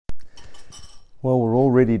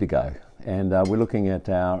all ready to go, and we're looking at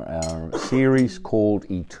our series called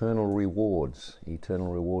Eternal Rewards. Eternal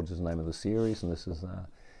Rewards is the name of the series, and this is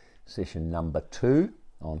session number 2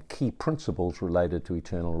 on key principles related to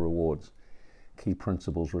eternal rewards. Key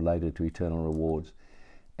principles related to eternal rewards.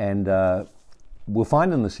 And we'll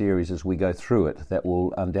find in the series as we go through it that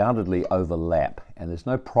will undoubtedly overlap, and there's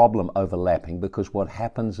no problem overlapping, because what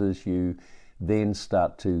happens is you then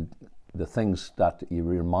you're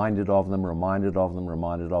reminded of them,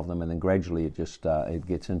 and then gradually it just it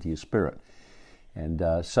gets into your spirit. And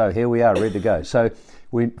so here we are, ready to go. So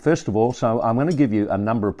first of all, I'm going to give you a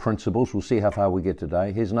number of principles. We'll see how far we get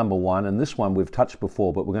today. Here's number 1, and this one we've touched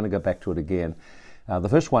before, but we're going to go back to it again. The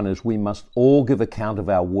first one is we must all give account of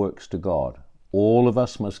our works to God. All of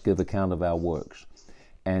us must give account of our works.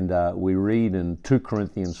 And we read in 2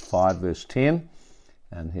 Corinthians 5 verse 10,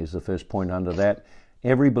 and here's the first point under that.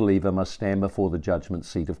 Every believer must stand before the judgment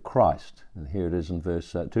seat of Christ. And here it is in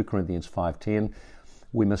verse 2 Corinthians 5:10.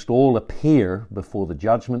 We must all appear before the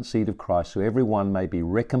judgment seat of Christ, so everyone may be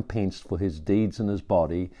recompensed for his deeds in his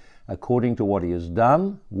body, according to what he has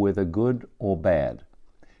done, whether good or bad.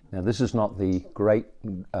 Now, this is not the great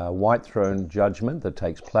white throne judgment that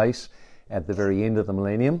takes place at the very end of the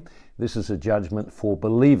millennium. This is a judgment for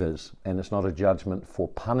believers, and it's not a judgment for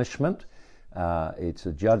punishment. It's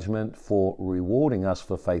a judgment for rewarding us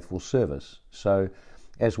for faithful service. So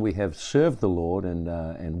as we have served the Lord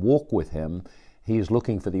and walk with Him, He is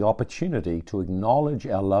looking for the opportunity to acknowledge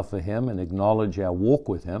our love for Him and acknowledge our walk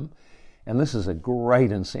with Him. And this is a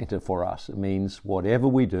great incentive for us. It means whatever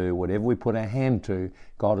we do, whatever we put our hand to,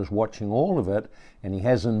 God is watching all of it, and He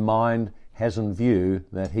has in mind, has in view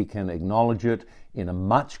that He can acknowledge it in a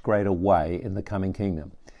much greater way in the coming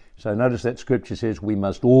kingdom. So notice that scripture says we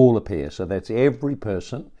must all appear. So that's every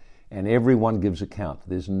person, and everyone gives account.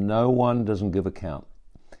 There's no one doesn't give account.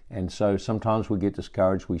 And so sometimes we get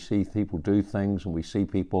discouraged. We see people do things, and we see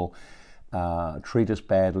people treat us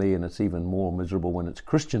badly, and it's even more miserable when it's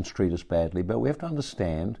Christians treat us badly. But we have to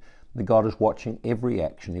understand that God is watching every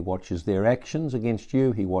action. He watches their actions against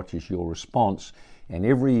you. He watches your response. And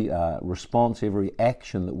every response, every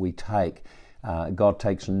action that we take, God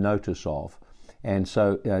takes notice of. And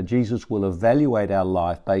so Jesus will evaluate our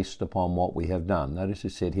life based upon what we have done. Notice He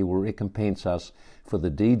said He will recompense us for the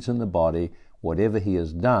deeds in the body, whatever He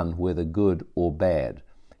has done, whether good or bad.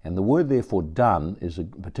 And the word therefore done is a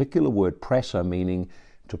particular word, prasso, meaning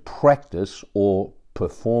to practice or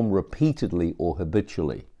perform repeatedly or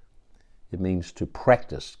habitually. It means to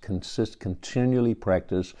practice, continually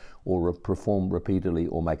practice, or perform repeatedly,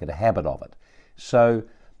 or make it a habit of it. So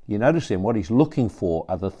you notice then what He's looking for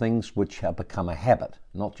are the things which have become a habit,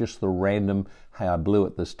 not just the random, hey, I blew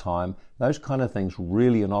it this time. Those kind of things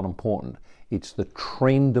really are not important. It's the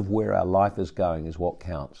trend of where our life is going is what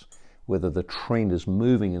counts. Whether the trend is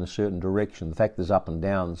moving in a certain direction. The fact there's up and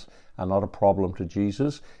downs are not a problem to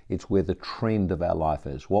Jesus. It's where the trend of our life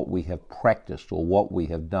is, what we have practiced or what we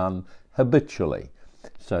have done habitually.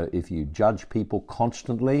 So if you judge people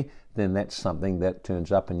constantly, then that's something that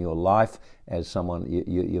turns up in your life as someone,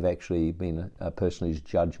 you've actually been a person who's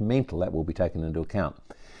judgmental. That will be taken into account.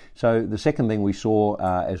 So the second thing we saw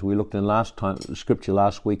as we looked in scripture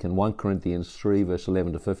last week in 1 Corinthians 3 verse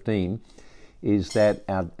 11 to 15 is that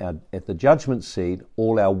at the judgment seat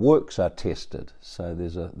all our works are tested. So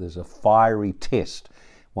there's a fiery test.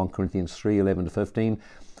 1 Corinthians 3 11 to 15.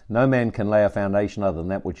 No man can lay a foundation other than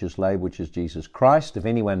that which is laid, which is Jesus Christ. If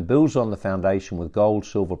anyone builds on the foundation with gold,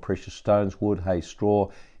 silver, precious stones, wood, hay, straw,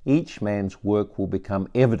 each man's work will become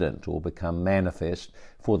evident or become manifest,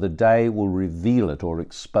 for the day will reveal it or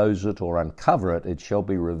expose it or uncover it. It shall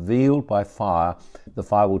be revealed by fire. The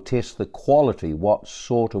fire will test the quality, what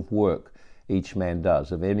sort of work each man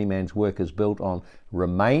does. If any man's work is built on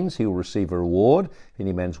remains, he will receive a reward. If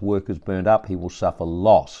any man's work is burned up, he will suffer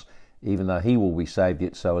loss. Even though he will be saved,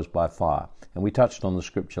 yet so is by fire. And we touched on the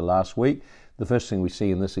scripture last week. The first thing we see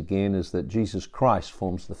in this again is that Jesus Christ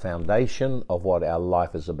forms the foundation of what our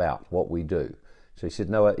life is about, what we do. So He said,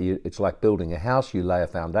 no, it's like building a house. You lay a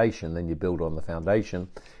foundation, then you build on the foundation.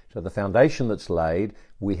 So the foundation that's laid,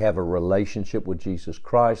 we have a relationship with Jesus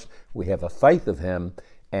Christ. We have a faith of Him,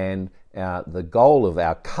 and the goal of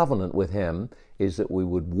our covenant with Him is that we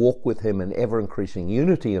would walk with Him in ever-increasing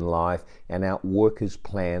unity in life and outwork His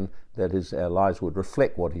plan, that our lives would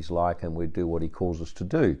reflect what He's like and we'd do what He calls us to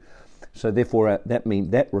do. So therefore,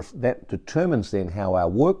 that determines then how our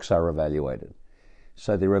works are evaluated.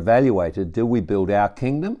 So they're evaluated, do we build our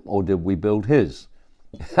kingdom or did we build His?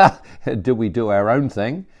 Do we do our own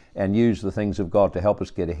thing and use the things of God to help us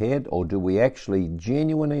get ahead, or do we actually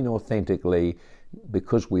genuinely and authentically,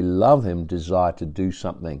 because we love Him, desire to do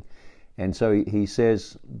something And so he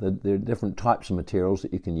says that there are different types of materials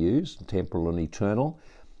that you can use, temporal and eternal.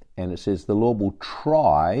 And it says the Lord will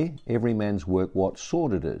try every man's work what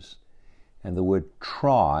sort it is. And the word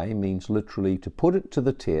try means literally to put it to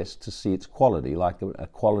the test to see its quality, like a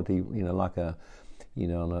quality,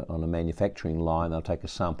 on a manufacturing line, they'll take a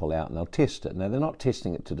sample out and they'll test it. Now, they're not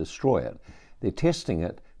testing it to destroy it. They're testing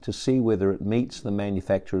it to see whether it meets the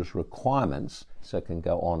manufacturer's requirements so it can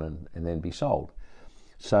go on and then be sold.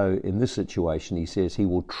 So in this situation, he says he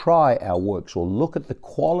will try our works or look at the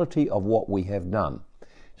quality of what we have done.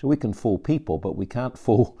 So we can fool people, but we can't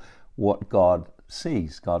fool what God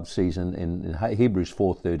sees. God sees in Hebrews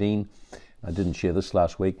 4:13, I didn't share this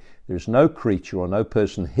last week, there's no creature or no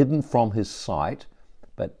person hidden from his sight,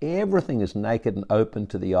 but everything is naked and open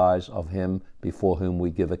to the eyes of him before whom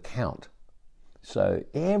we give account. So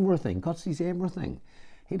everything, God sees everything.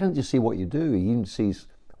 He doesn't just see what you do, he even sees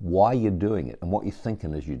why you're doing it and what you're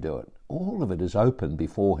thinking as you do it. All of it is open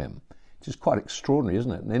before him. It's just quite extraordinary,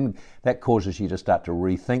 isn't it? And then that causes you to start to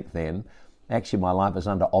rethink then, actually my life is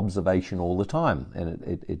under observation all the time.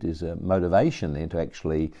 And it is a motivation then to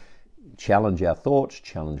actually challenge our thoughts,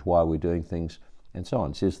 challenge why we're doing things, and so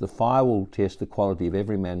on. It says the fire will test the quality of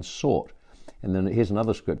every man's sort. And then here's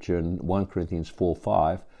another scripture in 1 Corinthians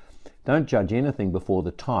 4:5. Don't judge anything before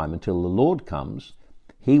the time until the Lord comes.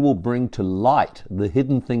 He will bring to light the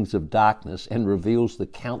hidden things of darkness and reveals the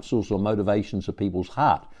counsels or motivations of people's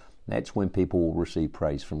heart. That's when people will receive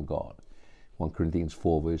praise from God. 1 Corinthians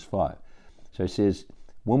 4 verse 5. So it says,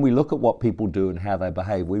 when we look at what people do and how they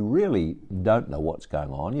behave, we really don't know what's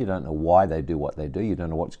going on. You don't know why they do what they do. You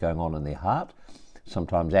don't know what's going on in their heart.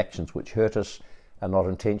 Sometimes actions which hurt us are not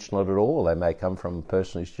intentional at all. They may come from a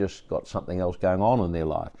person who's just got something else going on in their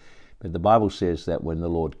life. But the Bible says that when the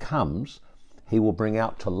Lord comes, he will bring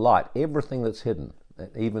out to light everything that's hidden,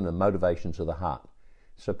 even the motivations of the heart.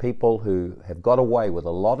 So people who have got away with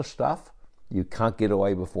a lot of stuff, you can't get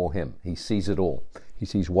away before him. He sees it all. He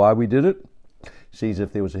sees why we did it, sees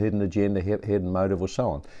if there was a hidden agenda, hidden motive, or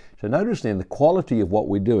so on. So notice then the quality of what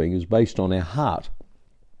we're doing is based on our heart,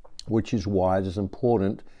 which is why it is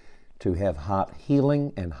important to have heart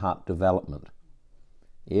healing and heart development.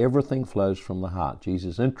 Everything flows from the heart.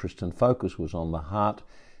 Jesus' interest and focus was on the heart.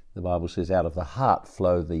 The Bible says out of the heart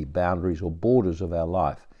flow the boundaries or borders of our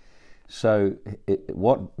life. So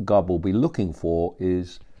what God will be looking for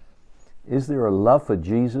is there a love for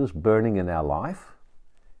Jesus burning in our life?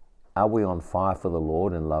 Are we on fire for the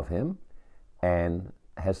Lord and love him? And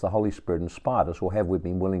has the Holy Spirit inspired us, or have we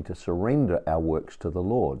been willing to surrender our works to the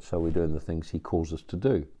Lord so we're doing the things he calls us to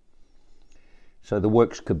do? So the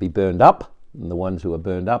works could be burned up, and the ones who are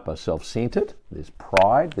burned up are self-centered. There's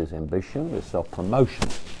pride, there's ambition, there's self-promotion.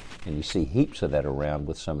 And you see heaps of that around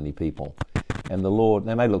with so many people. And the Lord,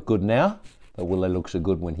 they may look good now, but will they look so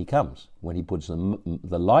good when he comes? When he puts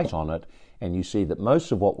the light on it, and you see that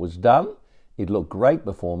most of what was done, it looked great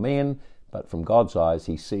before men, but from God's eyes,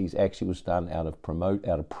 he sees actually was done out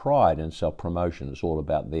of pride and self-promotion. It's all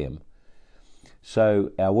about them.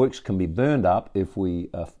 So our works can be burned up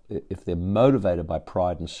if they're motivated by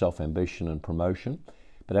pride and self-ambition and promotion,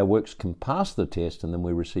 but our works can pass the test, and then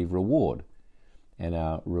we receive reward. And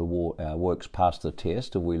our works pass the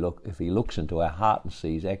test if he looks into our heart and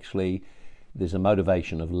sees actually there's a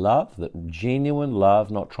motivation of love, that genuine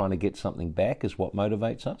love, not trying to get something back, is what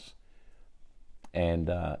motivates us. And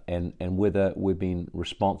whether we've been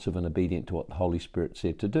responsive and obedient to what the Holy Spirit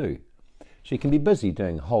said to do. So you can be busy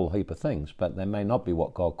doing a whole heap of things, but they may not be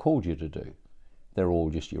what God called you to do. They're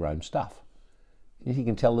all just your own stuff. You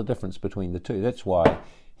can tell the difference between the two. That's why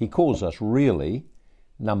he calls us really,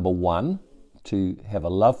 number one, to have a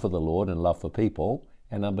love for the Lord and love for people,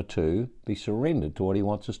 and number two, be surrendered to what he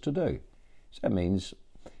wants us to do. So that means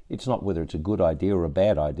it's not whether it's a good idea or a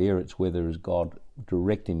bad idea, it's whether is God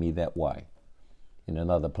directing me that way. In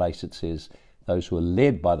another place it says, those who are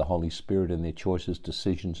led by the Holy Spirit in their choices,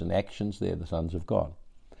 decisions and actions, they're the sons of God.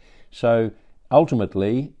 So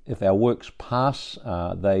ultimately, if our works pass,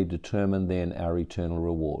 they determine then our eternal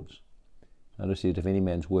rewards. Notice that if any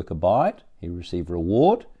man's work abide, he receive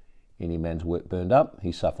reward. Any man's work burned up,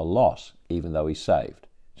 he suffer loss, even though he's saved.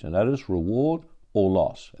 So notice reward or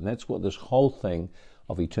loss. And that's what this whole thing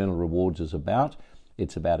of eternal rewards is about.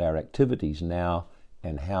 It's about our activities now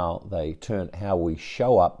and how we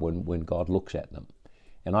show up when God looks at them.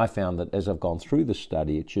 And I found that as I've gone through the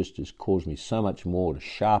study, it just has caused me so much more to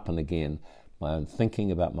sharpen again my own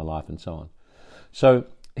thinking about my life and so on. So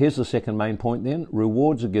here's the second main point then.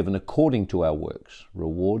 Rewards are given according to our works.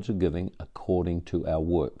 Rewards are given according to our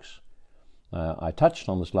works. I touched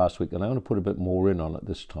on this last week, and I want to put a bit more in on it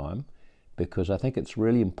this time, because I think it's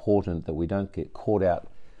really important that we don't get caught out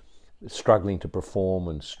struggling to perform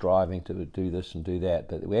and striving to do this and do that,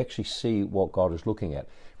 but we actually see what God is looking at.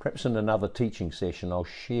 Perhaps in another teaching session I'll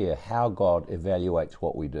share how God evaluates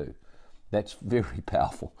what we do. That's very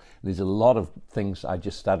powerful. There's a lot of things I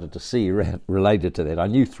just started to see related to that. I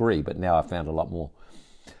knew 3, but now I found a lot more.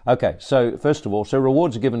 Okay, so first of all, so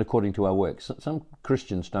rewards are given according to our works. Some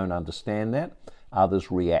Christians don't understand that. Others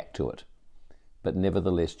react to it. But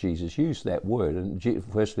nevertheless, Jesus used that word. And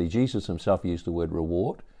firstly, Jesus himself used the word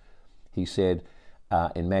reward. He said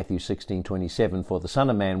in Matthew 16:27, "For the Son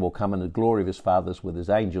of Man will come in the glory of his fathers with his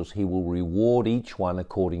angels. He will reward each one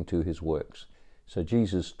according to his works." So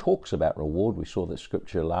Jesus talks about reward. We saw that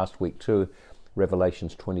scripture last week too,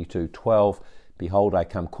 Revelations 22:12. "Behold, I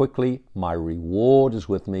come quickly. My reward is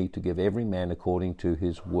with me to give every man according to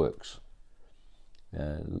his works."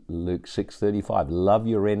 Luke 6:35, "Love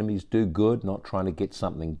your enemies, do good, not trying to get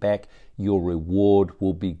something back. Your reward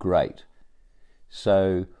will be great."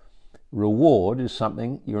 So reward is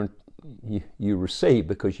something you receive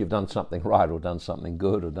because you've done something right or done something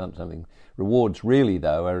good or done something. Rewards really,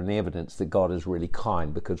 though, are an evidence that God is really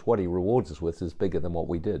kind, because what he rewards us with is bigger than what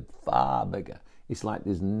we did, far bigger. It's like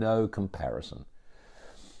there's no comparison.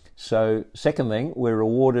 So, second thing, we're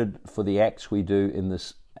rewarded for the acts we do in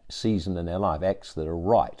this season in our life, acts that are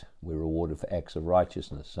right. We're rewarded for acts of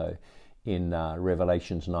righteousness. So, in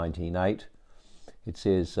Revelations 19:8, it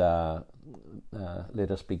says,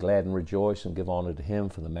 "Let us be glad and rejoice and give honor to him,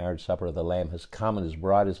 for the marriage supper of the Lamb has come, and his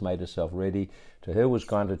bride has made herself ready. To her was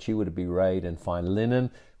granted she were to be arrayed in fine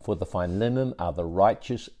linen, for the fine linen are the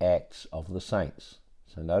righteous acts of the saints."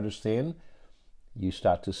 So notice then, you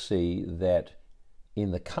start to see that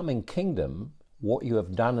in the coming kingdom, what you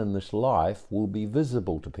have done in this life will be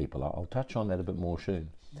visible to people. I'll touch on that a bit more soon.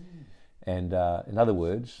 And in other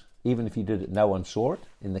words, even if you did it, no one saw it.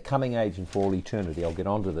 In the coming age and for all eternity, I'll get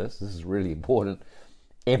onto this. This is really important.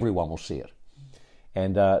 Everyone will see it.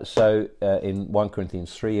 And so in 1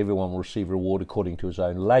 Corinthians 3, everyone will receive reward according to his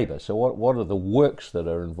own labor. So what are the works that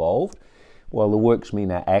are involved? Well, the works mean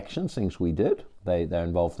our actions, things we did. They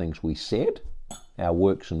involve things we said. Our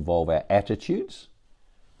works involve our attitudes,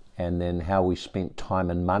 and then how we spent time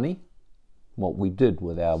and money, what we did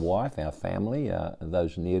with our wife, our family,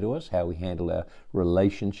 those near to us, how we handle our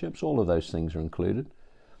relationships. All of those things are included.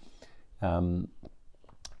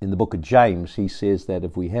 In the book of James, he says that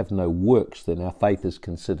if we have no works, then our faith is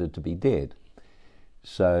considered to be dead.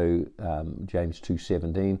 So James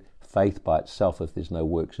 2:17, faith by itself, if there's no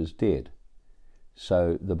works, is dead.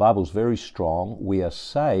 So the Bible's very strong. We are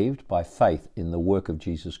saved by faith in the work of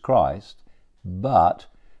Jesus Christ, but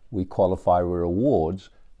we qualify rewards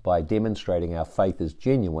by demonstrating our faith is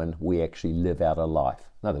genuine. We actually live out a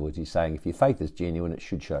life. In other words, he's saying if your faith is genuine, it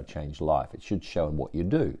should show a changed life. It should show in what you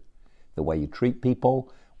do, the way you treat people,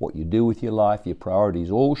 what you do with your life, your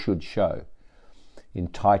priorities, all should show. In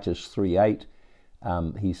Titus 3:8,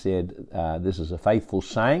 he said, this is a faithful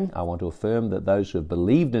saying. I want to affirm that those who have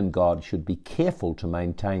believed in God should be careful to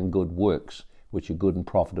maintain good works, which are good and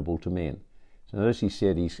profitable to men. So notice he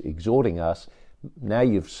said he's exhorting us, now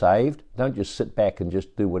you've saved, don't just sit back and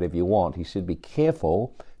just do whatever you want. He said be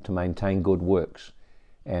careful to maintain good works.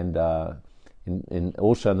 And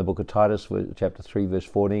also in the book of Titus, chapter 3, verse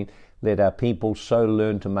 14, let our people so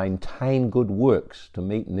learn to maintain good works, to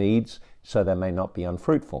meet needs, so they may not be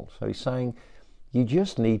unfruitful. So he's saying you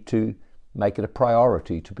just need to make it a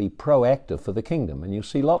priority to be proactive for the kingdom. And you'll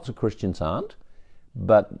see lots of Christians aren't,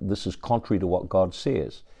 but this is contrary to what God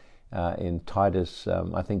says. In Titus,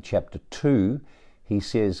 I think chapter 2, he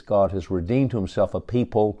says God has redeemed to himself a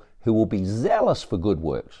people who will be zealous for good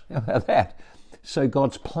works. How about that? So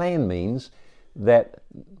God's plan means that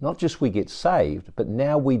not just we get saved, but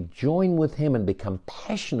now we join with him and become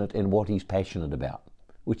passionate in what he's passionate about,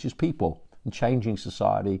 which is people and changing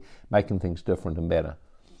society, making things different and better.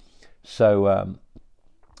 So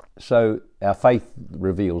our faith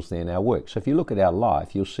reveals then our work. So if you look at our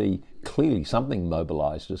life, you'll see clearly something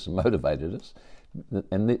mobilized us and motivated us,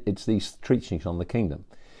 and it's these teachings on the kingdom.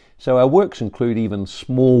 So our works include even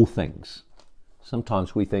small things.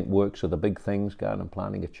 Sometimes we think works are the big things, going and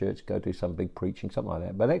planting a church, go do some big preaching, something like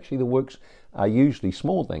that. But actually the works are usually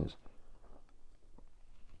small things.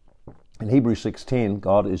 In Hebrews 6:10,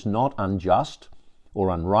 God is not unjust or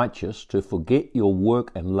unrighteous to forget your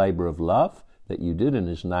work and labor of love that you did in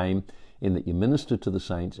his name, in that you minister to the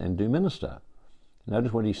saints and do minister.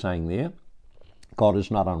 Notice what he's saying there. God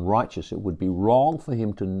is not unrighteous. It would be wrong for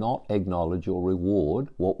him to not acknowledge or reward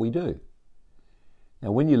what we do.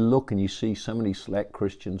 Now, when you look and you see so many slack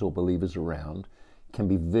Christians or believers around, it can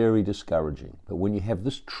be very discouraging. But when you have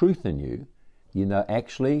this truth in you, you know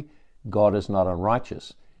actually God is not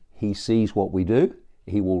unrighteous. He sees what we do,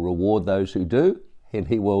 He will reward those who do, and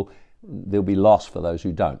there'll be loss for those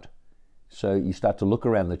who don't. So you start to look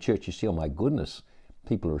around the church, you see, oh my goodness,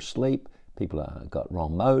 people are asleep, people have got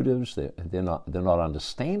wrong motives, they're not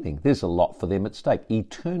understanding. There's a lot for them at stake.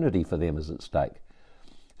 Eternity for them is at stake.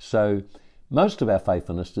 So most of our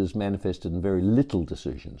faithfulness is manifested in very little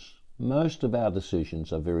decisions. Most of our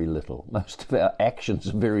decisions are very little. Most of our actions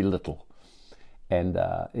are very little. And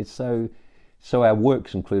it's so our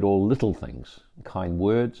works include all little things. Kind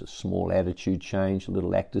words, a small attitude change, a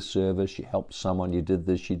little act of service. You helped someone, you did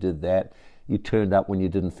this, you did that. You turned up when you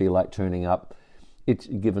didn't feel like turning up. It's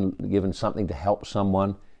given something to help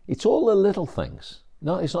someone. It's all the little things.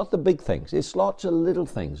 No, it's not the big things. It's lots of little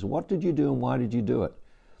things. What did you do and why did you do it?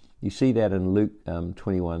 You see that in Luke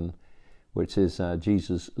 21, where it says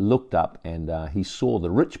Jesus looked up and he saw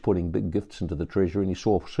the rich putting big gifts into the treasury, and he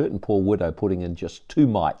saw a certain poor widow putting in just 2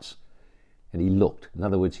 mites. And he looked. In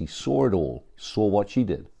other words, he saw it all, saw what she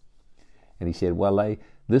did. And he said, well,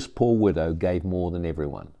 this poor widow gave more than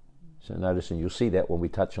everyone. So notice, and you'll see that when we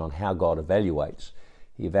touch on how God evaluates.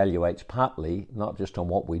 He evaluates partly, not just on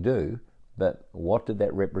what we do, but what did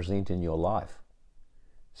that represent in your life?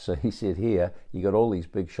 So he said here, you got all these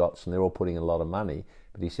big shots and they're all putting in a lot of money.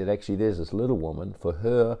 But he said, actually, there's this little woman, for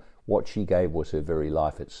her, what she gave was her very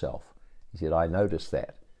life itself. He said, I noticed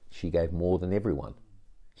that. She gave more than everyone.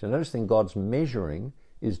 So notice then God's measuring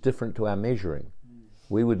is different to our measuring.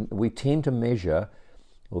 We tend to measure,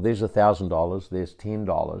 well, there's $1,000, there's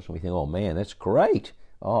 $10, and we think, oh man, that's great.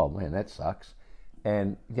 Oh man, that sucks.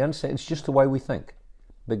 And you understand, it's just the way we think.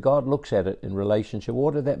 But God looks at it in relationship.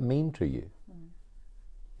 What did that mean to you?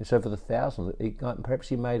 And so for the 1,000, perhaps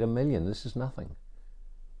he made $1 million. This is nothing.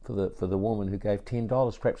 For the woman who gave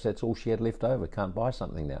 $10, perhaps that's all she had left over. Can't buy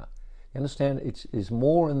something now. You understand? It's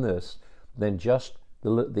more in this than just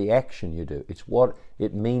the action you do. It's what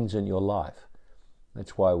it means in your life.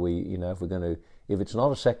 That's why if it's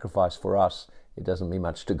not a sacrifice for us, it doesn't mean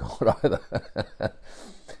much to God either.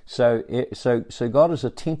 So God is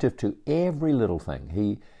attentive to every little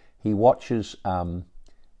thing. He watches.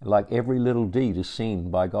 Like every little deed is seen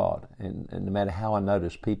by God, and no matter how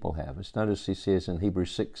unnoticed people have. It's noticed he says in Hebrews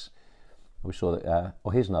 6, we saw that,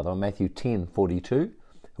 here's another one, Matthew 10:42,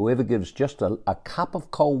 whoever gives just a cup of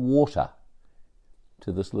cold water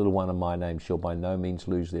to this little one in my name shall by no means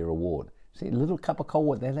lose their reward. See, a little cup of cold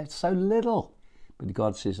water, that's so little. But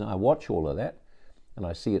God says, I watch all of that, and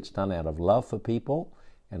I see it's done out of love for people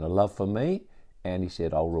and a love for me, and he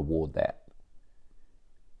said, I'll reward that.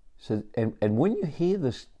 So, and when you hear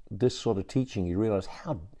this sort of teaching, you realize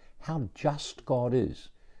how just God is.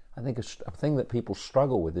 I think a thing that people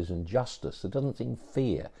struggle with is injustice. It doesn't seem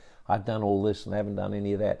fair. I've done all this and I haven't done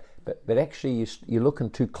any of that. But actually, you're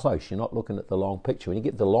looking too close. You're not looking at the long picture. When you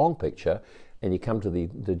get the long picture and you come to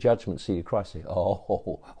the judgment seat of Christ, you say,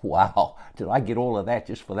 oh, wow, did I get all of that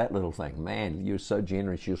just for that little thing? Man, you're so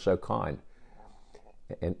generous, you're so kind.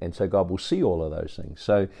 And so God will see all of those things.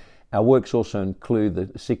 So our works also include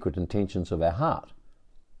the secret intentions of our heart.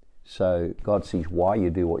 So God sees why you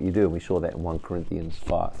do what you do. And we saw that in 1 Corinthians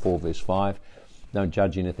 4 verse 5. Don't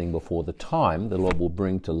judge anything before the time. The Lord will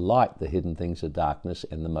bring to light the hidden things of darkness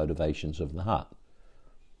and the motivations of the heart.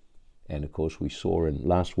 And of course we saw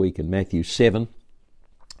last week in Matthew 7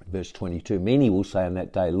 verse 22, many will say on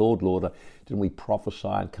that day, Lord, Lord, didn't we prophesy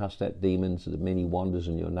and cast out demons and many wonders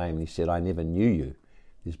in your name? And he said, I never knew you.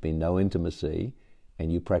 There's been no intimacy.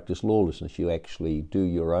 And you practice lawlessness. You actually do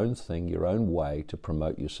your own thing, your own way to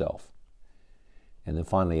promote yourself. And then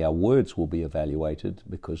finally, our words will be evaluated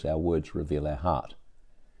because our words reveal our heart.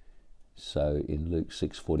 So in Luke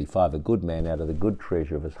 6:45, a good man out of the good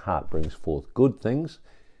treasure of his heart brings forth good things.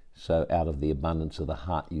 So out of the abundance of the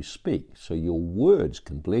heart you speak. So your words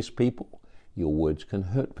can bless people. Your words can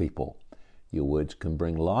hurt people. Your words can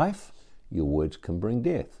bring life. Your words can bring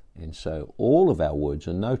death. And so all of our words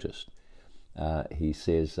are noticed. He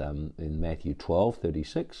says in Matthew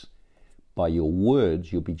 12:36, by your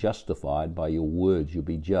words you'll be justified, by your words you'll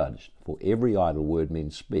be judged. For every idle word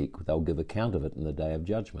men speak, they'll give account of it in the day of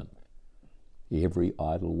judgment. Every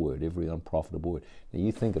idle word, every unprofitable word. Now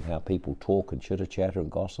you think of how people talk and chitter-chatter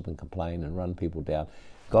and gossip and complain and run people down.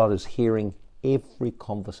 God is hearing every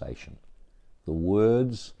conversation. The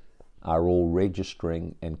words are all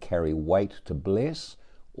registering and carry weight to bless,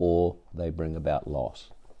 or they bring about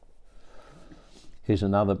loss. Here's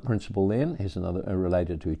another principle then. Here's another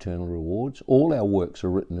related to eternal rewards. All our works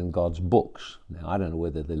are written in God's books. Now, I don't know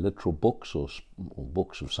whether they're literal books or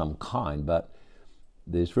books of some kind, but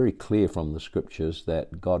there's very clear from the scriptures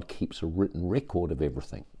that God keeps a written record of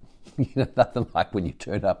everything. Nothing like when you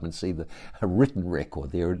turn up and see a written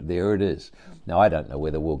record. There it is. Now, I don't know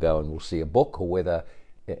whether we'll go and we'll see a book or whether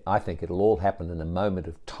I think it'll all happen in a moment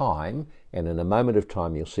of time, and in a moment of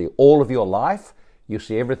time you'll see all of your life, you'll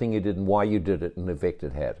see everything you did and why you did it and the effect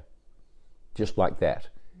it had. Just like that.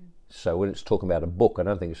 So when it's talking about a book, I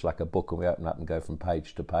don't think it's like a book and we open up and go from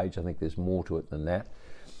page to page. I think there's more to it than that.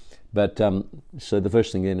 But so the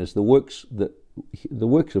first thing then is the works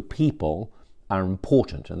of people are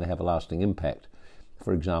important and they have a lasting impact.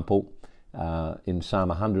 For example, in Psalm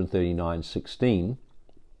 139:16,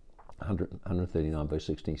 139 verse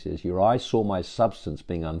 16 says, "Your eyes saw my substance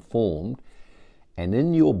being unformed, and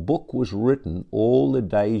in your book was written all the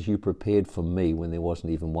days you prepared for me when there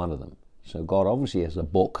wasn't even one of them." So God obviously has a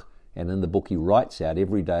book, and in the book he writes out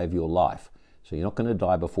every day of your life. So you're not going to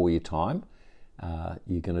die before your time.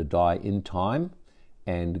 You're going to die in time,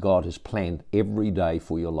 and God has planned every day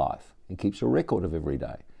for your life and keeps a record of every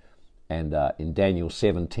day. And in Daniel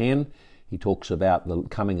 7:10, he talks about the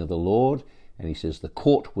coming of the Lord, and he says the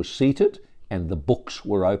court was seated and the books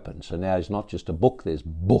were open. So now it's not just a book, there's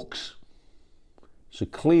books. So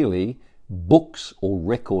clearly, books or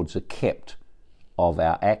records are kept of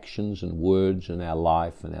our actions and words and our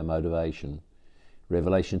life and our motivation.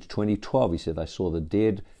 Revelation 20:12, he said, "I saw the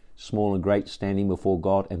dead, small and great, standing before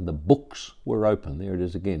God, and the books were open." There it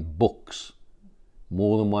is again, books.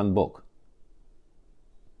 More than one book.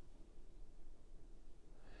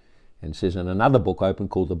 And it says, in another book open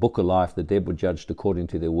called the Book of Life, the dead were judged according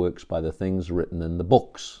to their works by the things written in the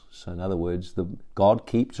books. So in other words, God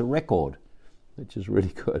keeps a record, which is really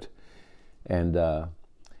good. And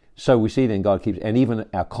so we see then God keeps, and even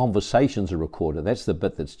our conversations are recorded. That's the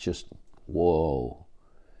bit that's just, whoa.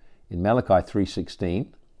 In Malachi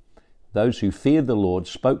 3:16, those who feared the Lord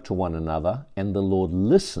spoke to one another, and the Lord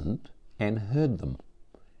listened and heard them.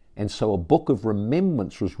 And so a book of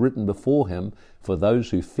remembrance was written before him for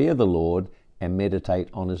those who fear the Lord and meditate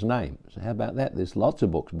on his name. So how about that? There's lots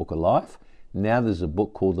of books. Book of Life. Now there's a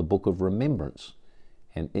book called the Book of Remembrance.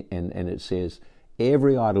 And it says,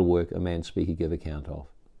 every idle work a man speak he give account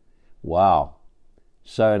of. Wow.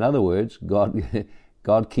 So in other words,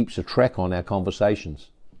 God keeps a track on our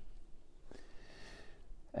conversations.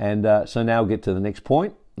 And so now we'll get to the next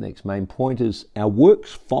point. Next main point is our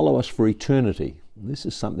works follow us for eternity. This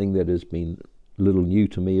is something that has been a little new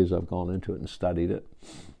to me as I've gone into it and studied it.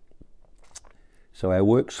 So our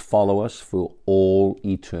works follow us for all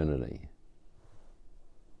eternity.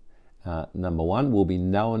 Number one, we'll be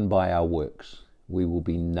known by our works. We will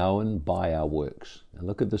be known by our works. And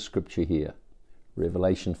look at the scripture here.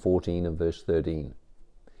 Revelation 14 and verse 13.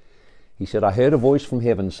 He said, "I heard a voice from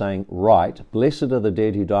heaven saying, 'Write, blessed are the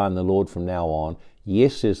dead who die in the Lord from now on.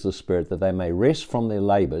 Yes, says the Spirit, that they may rest from their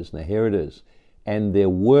labors.'" Now here it is. "And their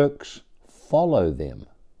works follow them."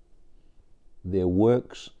 Their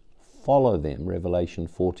works follow them. Revelation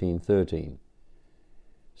 14:13.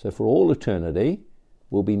 So for all eternity,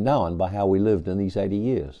 we'll be known by how we lived in these 80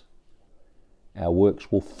 years. Our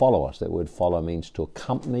works will follow us. That word follow means to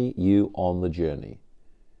accompany you on the journey.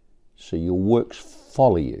 So your works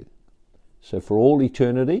follow you. So for all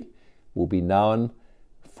eternity, we'll be known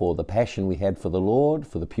for the passion we had for the Lord,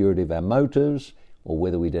 for the purity of our motives, or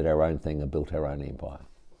whether we did our own thing and built our own empire.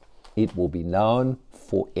 It will be known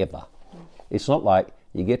forever. It's not like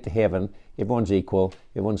you get to heaven, everyone's equal,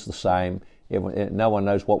 everyone's the same, no one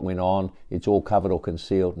knows what went on, it's all covered or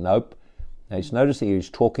concealed. Nope. Now, notice here he's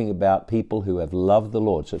talking about people who have loved the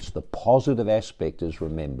Lord. So it's the positive aspect is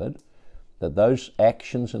remembered, that those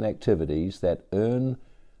actions and activities that earn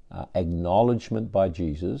acknowledgement by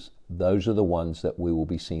Jesus, those are the ones that we will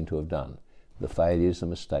be seen to have done. The failures, the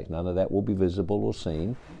mistakes, none of that will be visible or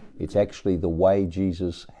seen. It's actually the way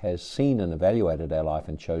Jesus has seen and evaluated our life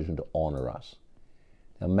and chosen to honor us.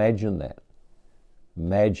 Now imagine that.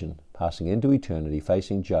 Imagine passing into eternity,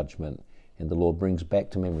 facing judgment, and the Lord brings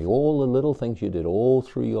back to memory all the little things you did all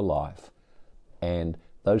through your life, and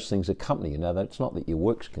those things accompany you. Now, that's not that your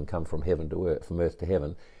works can come from heaven to earth, from earth to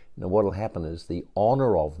heaven. Now, what will happen is the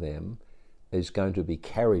honor of them is going to be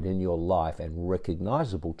carried in your life and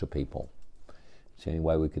recognizable to people. It's the only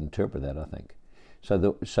way we can interpret that, I think.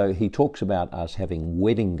 So he talks about us having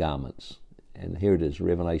wedding garments. And here it is,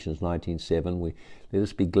 Revelations 19:7. Let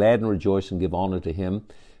us be glad and rejoice and give honor to him,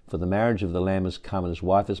 for the marriage of the Lamb has come, and his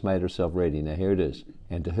wife has made herself ready. Now here it is.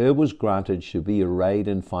 "And to her was granted to be arrayed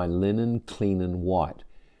in fine linen, clean and white.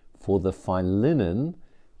 For the fine linen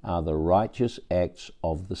are the righteous acts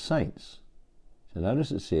of the saints." So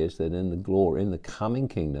notice it says that in the glory, in the coming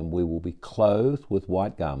kingdom, we will be clothed with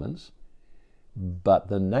white garments, but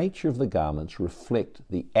the nature of the garments reflect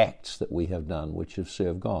the acts that we have done, which have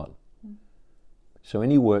served God. So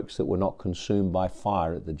any works that were not consumed by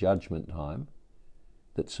fire at the judgment time,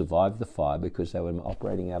 that survived the fire because they were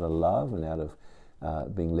operating out of love and out of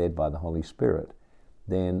being led by the Holy Spirit,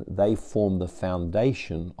 then they form the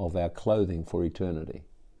foundation of our clothing for eternity.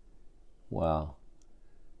 Wow,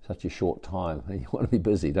 such a short time. You want to be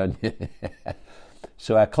busy, don't you?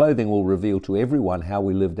 So our clothing will reveal to everyone how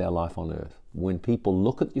we lived our life on earth. When people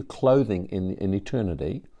look at your clothing in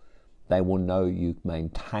eternity, they will know you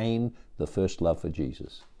maintain the first love for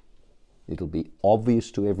Jesus. It'll be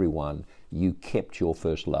obvious to everyone you kept your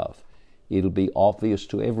first love. It'll be obvious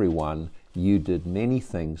to everyone you did many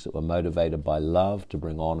things that were motivated by love to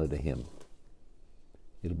bring honor to Him.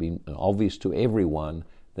 It'll be obvious to everyone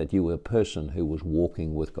that you were a person who was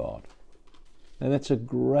walking with God. And that's a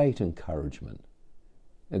great encouragement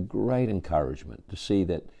to see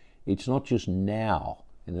that it's not just now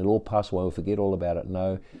and it'll all pass away, we'll forget all about it.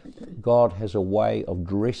 No, God has a way of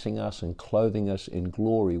dressing us and clothing us in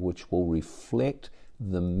glory which will reflect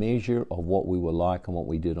the measure of what we were like and what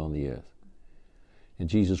we did on the earth. And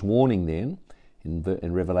Jesus' warning then,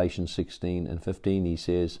 in Revelation 16 and 15, He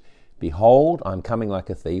says, "Behold, I'm coming like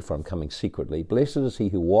a thief, or I'm coming secretly. Blessed is he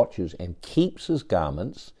who watches and keeps his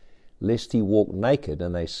garments, lest he walk naked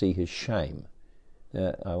and they see his shame."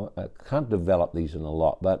 I can't develop these in a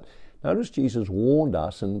lot, but notice Jesus warned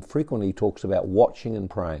us, and frequently He talks about watching and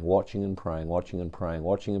praying, watching and praying, watching and praying,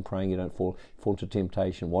 watching and praying you don't fall into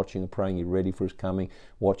temptation, watching and praying you're ready for His coming,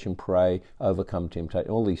 watch and pray, overcome temptation,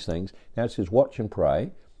 all these things. Now it says watch and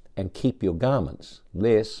pray and keep your garments,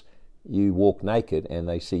 lest you walk naked and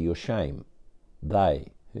they see your shame.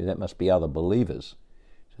 That must be other believers.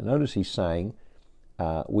 So notice He's saying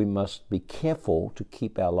we must be careful to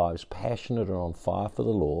keep our lives passionate and on fire for the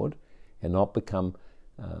Lord and not become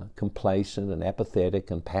complacent and apathetic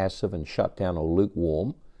and passive and shut down or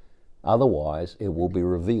lukewarm. Otherwise, it will be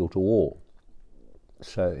revealed to all.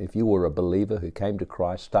 So if you were a believer who came to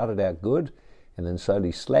Christ, started out good, and then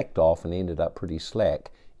slowly slacked off and ended up pretty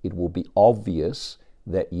slack, it will be obvious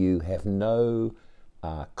that you have no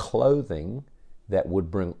clothing that would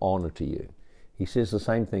bring honor to you. He says the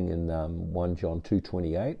same thing in 1 John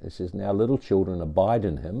 2:28. It says, "Now little children, abide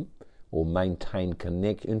in Him," or maintain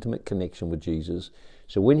intimate connection with Jesus,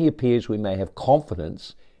 so when He appears we may have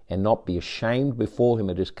confidence and not be ashamed before Him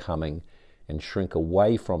at His coming and shrink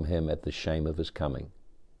away from Him at the shame of His coming.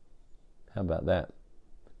 How about that?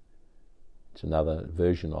 It's another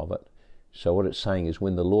version of it. So what it's saying is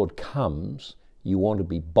when the Lord comes, you want to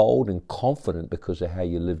be bold and confident because of how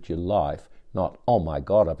you lived your life, not, "Oh my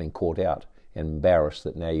God, I've been caught out," and embarrassed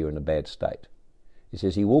that now you're in a bad state. He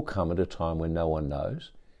says He will come at a time when no one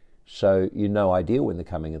knows. So you have no idea when the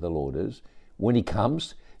coming of the Lord is. When He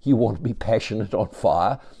comes, you want to be passionate, on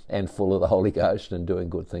fire, and full of the Holy Ghost and doing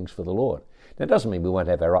good things for the Lord. Now, it doesn't mean we won't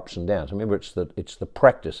have our ups and downs. Remember, it's the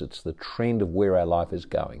practice, it's the trend of where our life is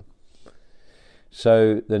going.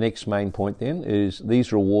 So the next main point then is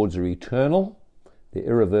these rewards are eternal, they're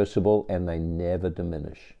irreversible, and they never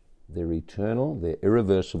diminish. They're eternal, they're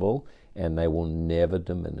irreversible, and they will never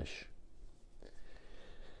diminish.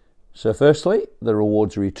 So firstly, the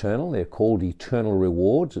rewards are eternal. They're called eternal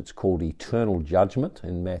rewards. It's called eternal judgment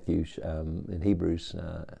in Hebrews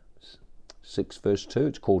 6 verse 2.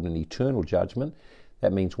 It's called an eternal judgment.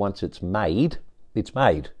 That means once it's made, it's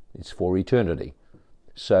made. It's for eternity.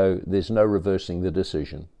 So there's no reversing the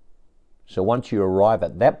decision. So once you arrive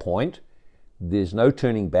at that point, there's no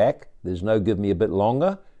turning back. There's no give me a bit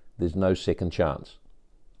longer. There's no second chance.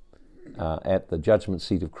 At the judgment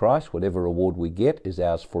seat of Christ, whatever reward we get is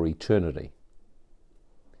ours for eternity.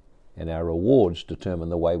 And our rewards determine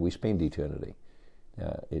the way we spend eternity.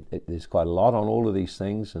 There's quite a lot on all of these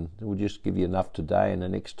things, and we'll just give you enough today, and the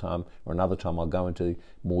next time or another time I'll go into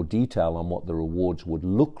more detail on what the rewards would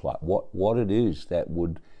look like, what it is that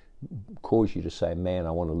would cause you to say, man,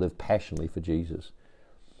 I want to live passionately for Jesus.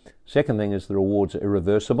 Second thing is the rewards are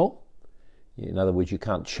irreversible. In other words, you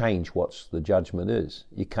can't change what the judgment is.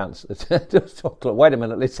 You can't, wait a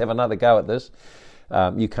minute, let's have another go at this.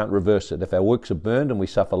 You can't reverse it. If our works are burned and we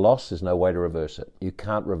suffer loss, there's no way to reverse it. You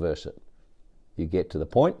can't reverse it. You get to the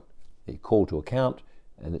point, you're called to account,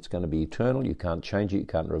 and it's going to be eternal. You can't change it, you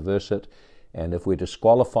can't reverse it. And if we're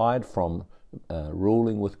disqualified from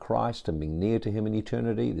ruling with Christ and being near to Him in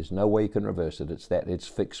eternity, there's no way you can reverse it. It's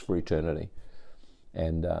fixed for eternity.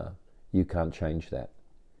 And you can't change that.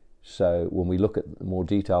 So when we look at more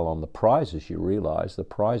detail on the prizes, you realize the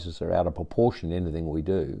prizes are out of proportion to anything we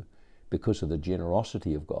do because of the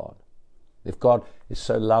generosity of God. If God is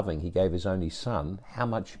so loving, He gave His only Son, how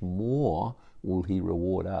much more will He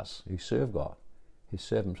reward us who serve God, who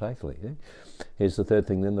serve Him faithfully? Here's the third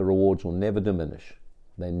thing then, the rewards will never diminish.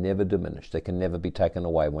 They never diminish. They can never be taken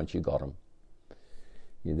away once you got them.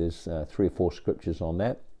 There's 3 or 4 scriptures on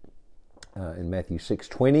that. In Matthew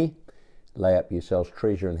 6:20, Lay up yourselves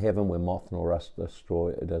treasure in heaven where moth nor rust destroy,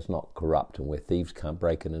 it does not corrupt, and where thieves can't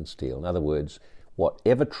break in and steal. In other words,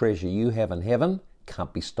 whatever treasure you have in heaven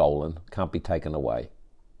can't be stolen, can't be taken away.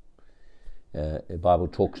 The Bible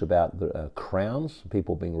talks about the crowns,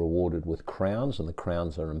 people being rewarded with crowns, and the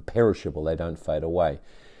crowns are imperishable, they don't fade away.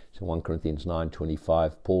 So 1 Corinthians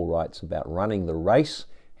 9:25, Paul writes about running the race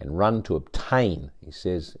and run to obtain. He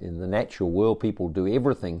says in the natural world people do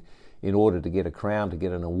everything in order to get a crown, to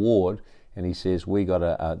get an award, and he says we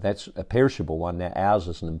got that's a perishable one, now ours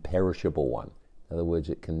is an imperishable one. In other words,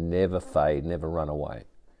 it can never fade, never run away.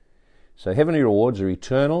 So heavenly rewards are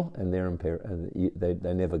eternal, and they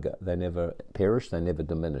never perish, they never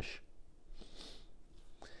diminish.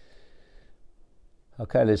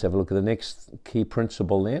 Okay, let's have a look at the next key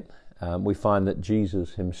principle then. We find that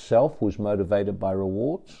Jesus himself was motivated by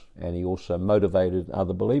rewards, and he also motivated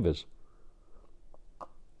other believers.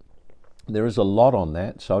 There is a lot on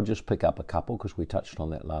that, so I'll just pick up a couple because we touched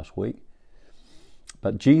on that last week.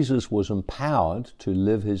 But Jesus was empowered to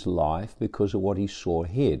live his life because of what he saw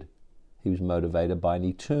ahead. He was motivated by an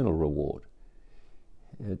eternal reward.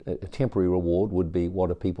 A temporary reward would be, what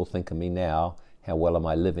do people think of me now? How well am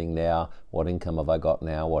I living now? What income have I got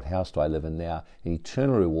now? What house do I live in now? An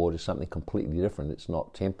eternal reward is something completely different. It's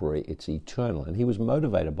not temporary, it's eternal. And he was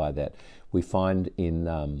motivated by that. We find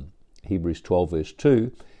in Hebrews 12 verse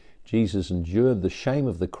 2, Jesus endured the shame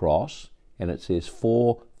of the cross, and it says,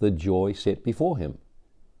 for the joy set before him.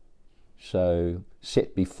 So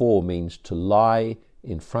set before means to lie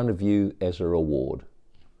in front of you as a reward.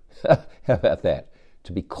 How about that?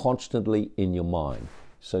 To be constantly in your mind.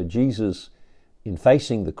 So Jesus, in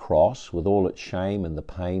facing the cross with all its shame and the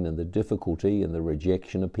pain and the difficulty and the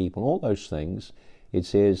rejection of people, all those things, it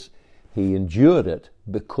says he endured it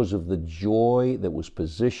because of the joy that was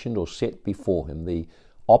positioned or set before him, the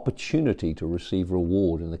opportunity to receive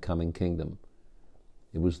reward in the coming kingdom.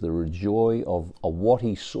 It was the joy of what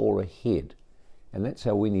he saw ahead. And that's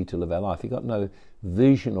how we need to live our life. If you've got no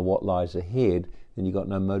vision of what lies ahead, then you've got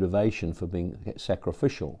no motivation for being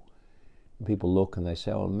sacrificial. People look and they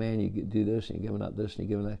say, oh man, you do this and you're giving up this and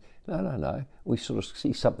you're giving that. No. We sort of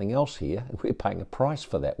see something else here. We're paying a price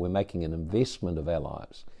for that. We're making an investment of our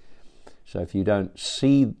lives. So if you don't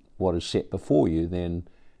see what is set before you, then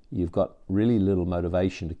you've got really little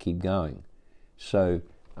motivation to keep going. So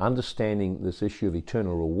understanding this issue of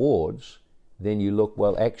eternal rewards, then you look,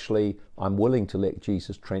 well, actually, I'm willing to let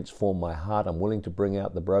Jesus transform my heart. I'm willing to bring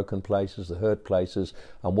out the broken places, the hurt places.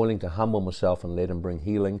 I'm willing to humble myself and let him bring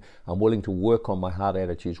healing. I'm willing to work on my heart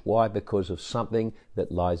attitudes. Why? Because of something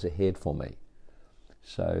that lies ahead for me.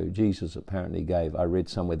 So Jesus apparently I read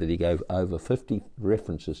somewhere that he gave over 50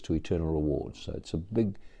 references to eternal rewards. So it's a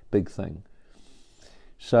big, big thing.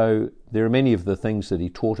 So there are many of the things that he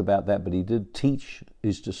taught about that, but he did teach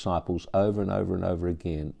his disciples over and over and over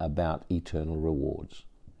again about eternal rewards.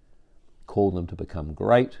 Call them to become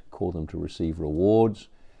great, call them to receive rewards,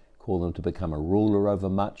 call them to become a ruler over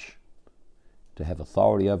much, to have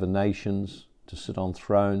authority over nations, to sit on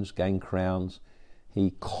thrones, gain crowns.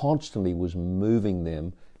 He constantly was moving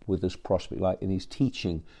them with this prospect, like in his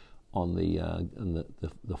teaching on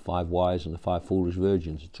the 5 wise and the 5 foolish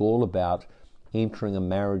virgins. It's all about entering a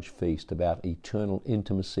marriage feast, about eternal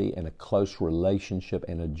intimacy and a close relationship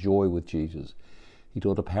and a joy with Jesus. He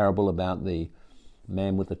taught a parable about the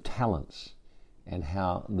man with the talents and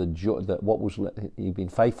how the joy, that what was, you've been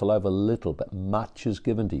faithful over little, but much is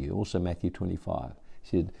given to you. Also Matthew 25. He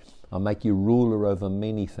said, I'll make you ruler over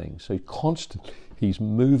many things. So constantly he's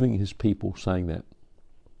moving his people saying that.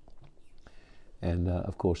 And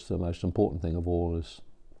of course the most important thing of all is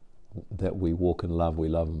that we walk in love. We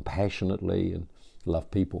love them passionately and love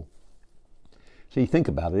people. So you think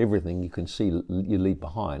about it, everything you can see you leave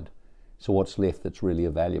behind. So what's left that's really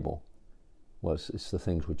valuable? Well, it's the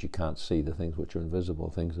things which you can't see, the things which are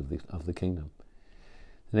invisible, things of the kingdom.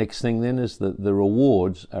 The next thing then is that the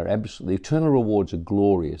rewards are absolutely, the eternal rewards are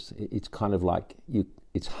glorious. It's kind of like,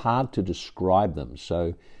 it's hard to describe them.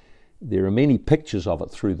 So there are many pictures of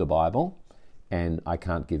it through the Bible, and I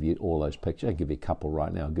can't give you all those pictures. I'll give you a couple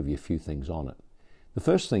right now. I'll give you a few things on it. The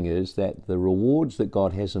first thing is that the rewards that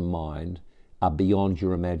God has in mind are beyond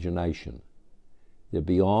your imagination. They're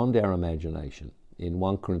beyond our imagination. In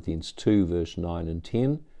 1 Corinthians 2, verse 9 and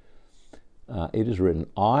 10, it is written,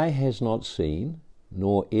 Eye has not seen,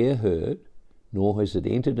 nor ear heard, nor has it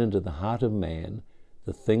entered into the heart of man,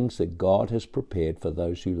 the things that God has prepared for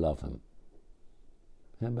those who love him.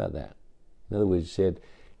 How about that? In other words,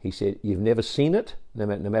 he said, you've never seen it. No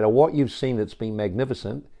matter what you've seen that's been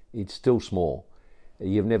magnificent, it's still small.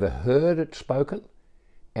 You've never heard it spoken.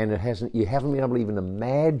 and you haven't been able to even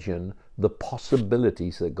imagine the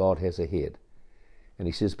possibilities that God has ahead. And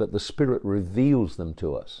he says, but the Spirit reveals them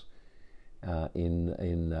to us.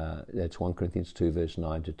 That's 1 Corinthians 2, verse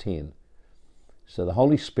 9 to 10. So the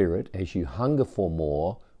Holy Spirit, as you hunger for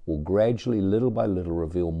more, will gradually, little by little,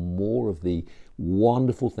 reveal more of the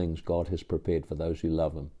wonderful things God has prepared for those who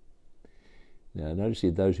love Him. Now, notice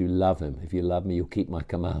here, those who love Him. If you love me, you'll keep my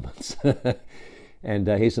commandments. And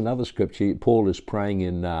here's another scripture. Paul is praying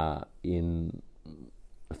in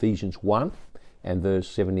Ephesians 1 and verse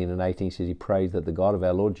 17 and 18. He says he prays that the God of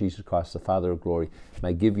our Lord Jesus Christ, the Father of glory,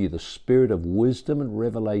 may give you the spirit of wisdom and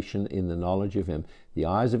revelation in the knowledge of Him, the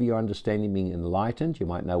eyes of your understanding being enlightened, you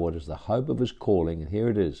might know what is the hope of His calling. And here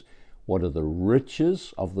it is. What are the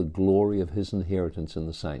riches of the glory of His inheritance in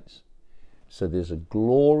the saints? So there's a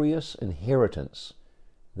glorious inheritance.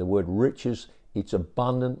 The word riches, it's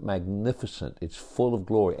abundant, magnificent, it's full of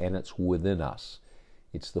glory, and it's within us.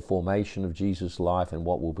 It's the formation of Jesus' life and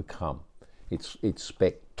what will become. It's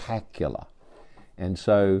spectacular. And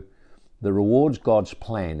so the rewards God's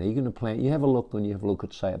plan. Are you going to plan? You have a look when you have a look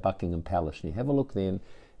at, say, at Buckingham Palace, and you have a look then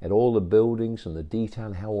at all the buildings and the detail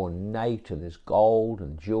and how ornate, and there's gold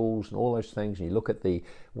and jewels and all those things, and you look at the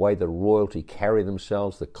way the royalty carry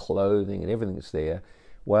themselves, the clothing and everything that's there.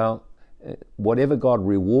 Well, whatever God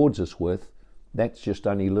rewards us with, that's just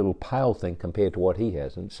only a little pale thing compared to what He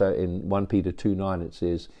has. And so in 1 Peter 2:9 it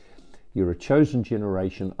says, you're a chosen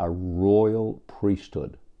generation, a royal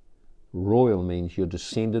priesthood. Royal means you're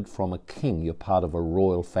descended from a king. You're part of a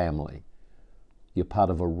royal family. You're part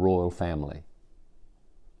of a royal family.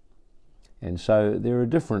 And so there are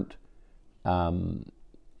different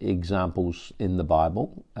examples in the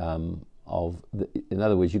Bible in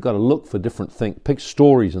other words, you've got to look for different pick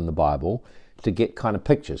stories in the Bible to get kind of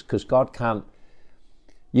pictures, because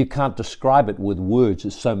you can't describe it with words.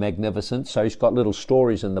 It's so magnificent. So He's got little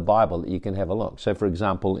stories in the Bible that you can have a look. So for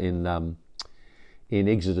example, in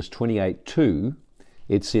Exodus 28:2,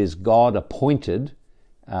 it says God appointed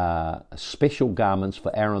special garments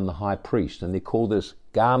for Aaron the high priest, and they call this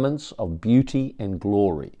garments of beauty and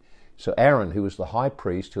glory. So Aaron, who was the high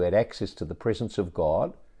priest, who had access to the presence of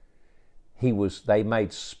God, they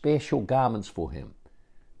made special garments for him,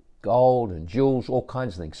 gold and jewels, all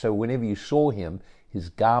kinds of things. So whenever you saw him, his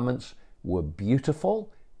garments were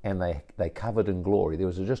beautiful and they covered in glory.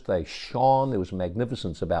 They shone, there was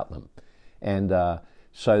magnificence about them. And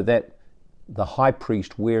so that the high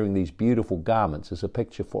priest wearing these beautiful garments is a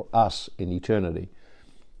picture for us in eternity.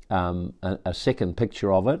 A second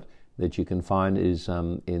picture of it that you can find is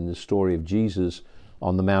in the story of Jesus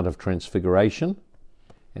on the Mount of Transfiguration.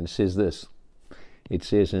 And it says this. It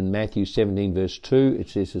says in Matthew 17 verse 2, it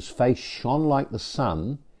says, His face shone like the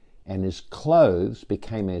sun, and His clothes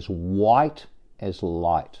became as white as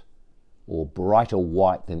light, or brighter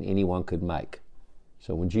white than anyone could make.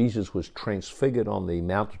 So when Jesus was transfigured on the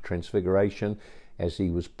Mount of Transfiguration, as He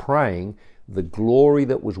was praying, the glory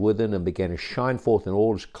that was within Him began to shine forth, and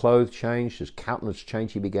all His clothes changed, His countenance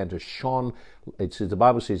changed, He began to shine. The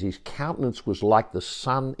Bible says His countenance was like the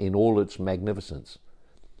sun in all its magnificence.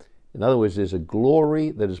 In other words, there's a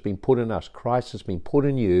glory that has been put in us. Christ has been put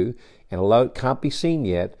in you, and although it can't be seen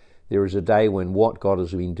yet, there is a day when what God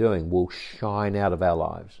has been doing will shine out of our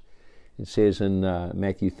lives. It says in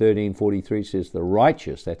Matthew 13:43, it says, the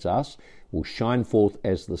righteous, that's us, will shine forth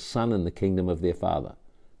as the sun in the kingdom of their Father.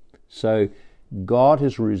 So God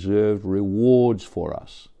has reserved rewards for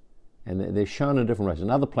us, and they're shown in different ways.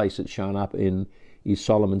 Another place that's shown up is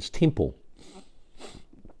Solomon's temple.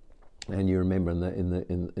 And you remember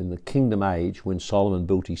in the kingdom age, when Solomon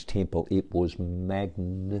built his temple, it was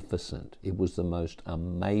magnificent. It was the most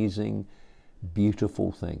amazing,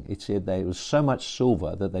 beautiful thing. It said there was so much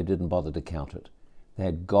silver that they didn't bother to count it. They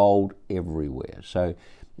had gold everywhere. So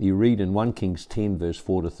you read in 1 Kings 10 verse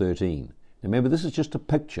 4 to 13. Remember, this is just a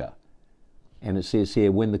picture. And it says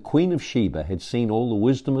here, when the Queen of Sheba had seen all the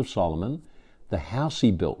wisdom of Solomon, the house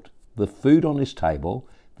he built, the food on his table,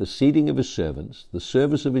 the seating of his servants, the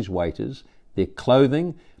service of his waiters, their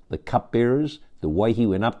clothing, the cupbearers, the way he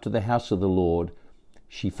went up to the house of the Lord,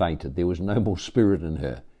 she fainted. There was no more spirit in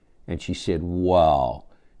her. And she said, wow,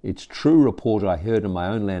 it's true report I heard in my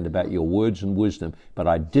own land about your words and wisdom, but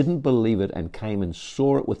I didn't believe it and came and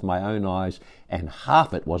saw it with my own eyes, and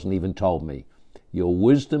half it wasn't even told me. Your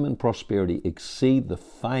wisdom and prosperity exceed the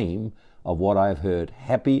fame of what I have heard.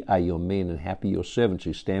 Happy are your men and happy your servants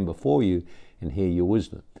who stand before you and hear your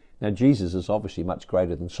wisdom. Now Jesus is obviously much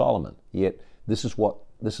greater than Solomon, yet this is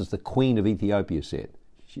the Queen of Ethiopia said.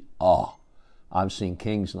 I've seen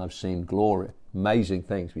kings and I've seen glory, amazing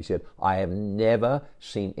things. He said, I have never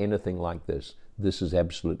seen anything like this. This is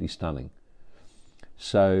absolutely stunning.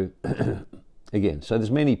 So, again, so there's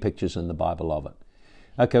many pictures in the Bible of it.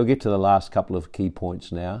 Okay, we'll get to the last couple of key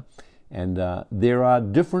points now. And there are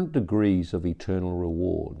different degrees of eternal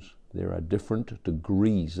rewards. There are different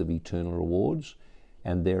degrees of eternal rewards,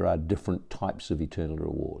 and there are different types of eternal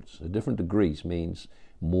rewards. So different degrees means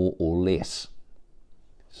more or less.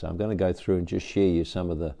 So I'm going to go through and just share you some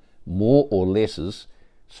of the more or lesses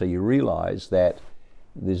so you realize that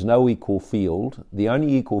there's no equal field. The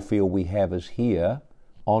only equal field we have is here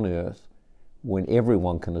on earth when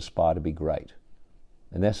everyone can aspire to be great.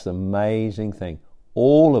 And that's the amazing thing.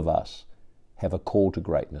 All of us have a call to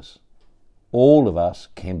greatness. All of us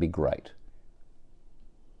can be great.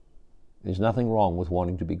 There's nothing wrong with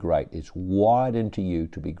wanting to be great. It's wired into you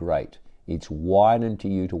to be great. It's wired into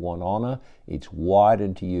you to want honor. It's wired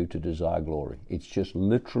into you to desire glory. It's just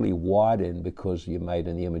literally wired in because you're made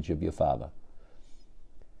in the image of your Father.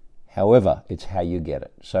 However, it's how you get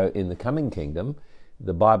it. So in the coming kingdom,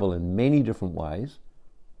 the Bible in many different ways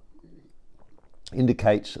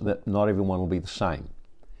indicates that not everyone will be the same.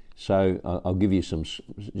 So I'll give you some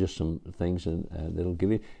things that'll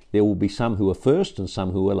give you. There will be some who are first and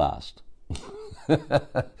some who are last.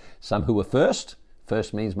 Some who are first.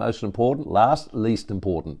 First means most important. Last, least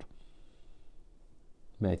important.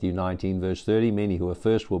 Matthew 19 verse 30, many who are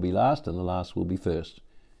first will be last and the last will be first.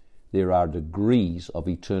 There are degrees of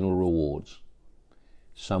eternal rewards.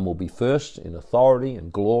 Some will be first in authority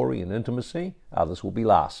and glory and intimacy. Others will be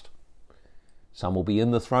last. Some will be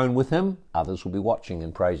in the throne with him. Others will be watching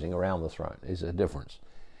and praising around the throne. There's a difference.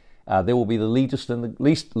 There will be the least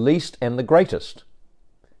and the greatest.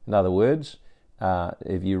 In other words,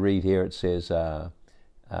 if you read here, it says, I'll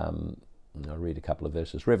read a couple of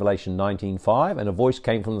verses. Revelation 19:5, and a voice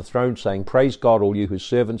came from the throne saying, "Praise God, all you his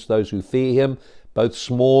servants, those who fear him, both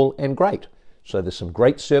small and great." So there's some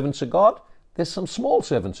great servants of God. There's some small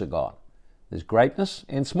servants of God. There's greatness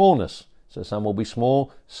and smallness. So some will be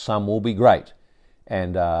small, some will be great.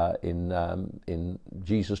 And in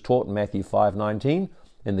Jesus taught in Matthew 5:19,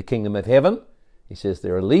 in the kingdom of heaven, he says,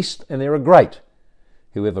 there are least and there are great.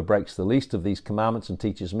 Whoever breaks the least of these commandments and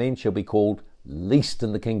teaches men shall be called least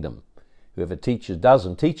in the kingdom. Whoever does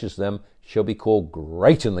and teaches them shall be called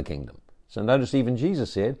great in the kingdom. So notice even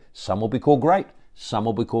Jesus said, some will be called great, some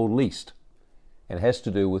will be called least. And it has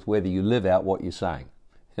to do with whether you live out what you're saying.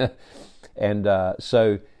 And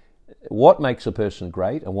so what makes a person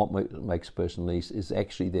great and what makes a person least is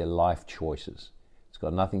actually their life choices. It's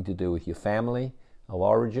got nothing to do with your family of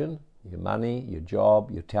origin, your money, your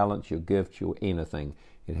job, your talents, your gifts, your anything.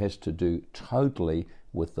 It has to do totally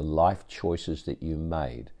with the life choices that you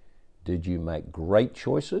made. Did you make great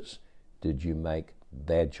choices? Did you make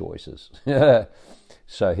bad choices?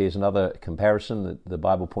 So here's another comparison that the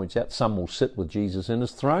Bible points out. Some will sit with Jesus in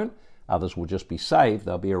his throne. Others will just be saved.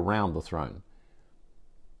 They'll be around the throne.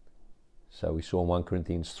 So we saw in 1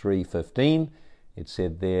 Corinthians 3:15, it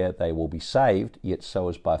said there, they will be saved, yet so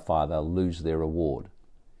as by fire they'll lose their reward.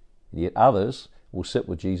 Yet others will sit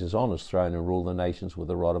with Jesus on his throne and rule the nations with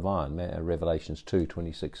a rod of iron. Revelations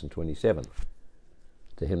 2:26 and 27.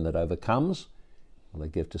 To him that overcomes, will I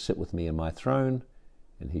give to sit with me in my throne,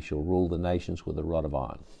 and he shall rule the nations with a rod of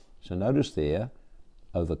iron. So notice there,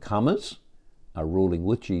 overcomers are ruling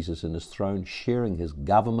with Jesus in his throne, sharing his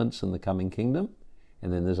governments in the coming kingdom.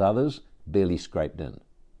 And then there's others barely scraped in.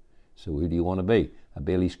 So who do you want to be? A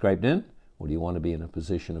barely scraped in? Or do you want to be in a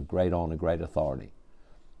position of great honor, great authority?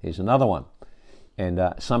 Here's another one. And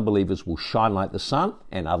some believers will shine like the sun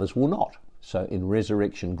and others will not. So in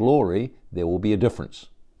resurrection glory, there will be a difference.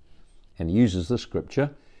 And he uses this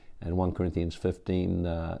scripture in 1 Corinthians 15,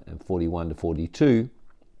 41 to 42.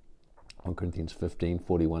 1 Corinthians 15,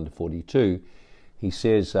 41 to 42. He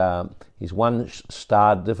says, his one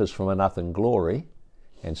star differs from another in glory,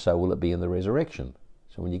 and so will it be in the resurrection.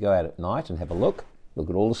 So when you go out at night and have a look at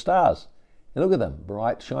all the stars. And look at them,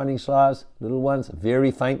 bright, shining stars, little ones,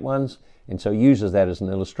 very faint ones, and so he uses that as an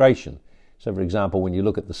illustration. So for example, when you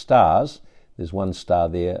look at the stars, there's one star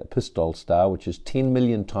there, a Pistol star, which is 10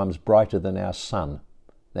 million times brighter than our sun.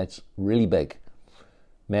 That's really big.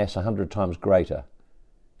 Mass 100 times greater.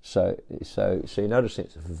 So you notice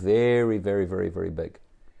it's very, very, very, very big.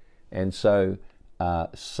 And so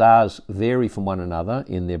stars vary from one another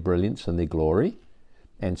in their brilliance and their glory,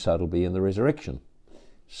 and so it'll be in the resurrection.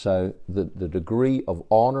 So the degree of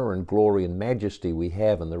honor and glory and majesty we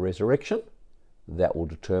have in the resurrection, that will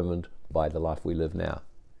be determined by the life we live now.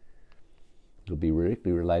 It'll be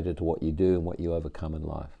directly related to what you do and what you overcome in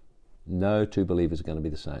life. No two believers are going to be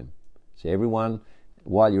the same. So everyone,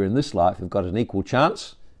 while you're in this life, you've got an equal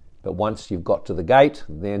chance, but once you've got to the gate,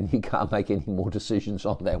 then you can't make any more decisions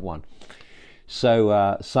on that one.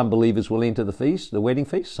 So some believers will enter the feast, the wedding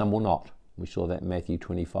feast, some will not. We saw that in Matthew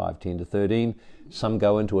 25, 10 to 13. Some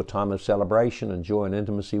go into a time of celebration and joy and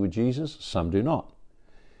intimacy with Jesus, some do not.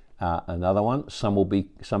 Another one, some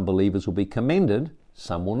believers will be commended,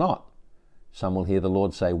 some will not. Some will hear the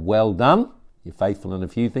Lord say, well done, you're faithful in a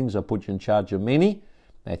few things, I'll put you in charge of many,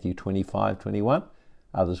 Matthew 25, 21.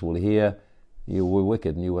 Others will hear, you were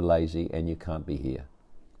wicked and you were lazy and you can't be here.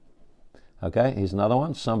 Okay, here's another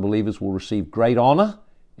one. Some believers will receive great honor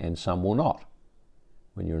and some will not.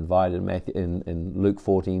 When you're invited in Luke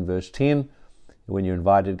 14, verse 10, when you're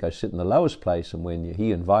invited, go sit in the lowest place, and when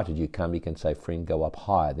he invited you come, you can say, friend, go up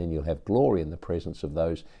higher. Then you'll have glory in the presence of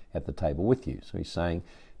those at the table with you. So he's saying,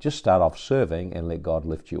 just start off serving and let God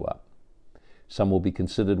lift you up. Some will be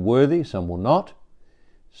considered worthy, some will not.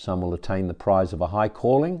 Some will attain the prize of a high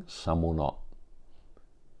calling, some will not.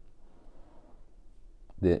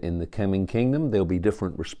 In the coming kingdom, there'll be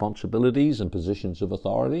different responsibilities and positions of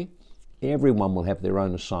authority. Everyone will have their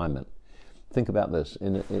own assignment. Think about this.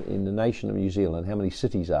 In the nation of New Zealand, how many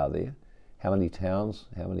cities are there? How many towns?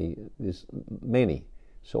 There's many.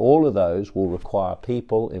 So all of those will require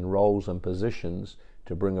people in roles and positions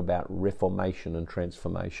to bring about reformation and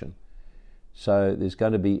transformation. So there's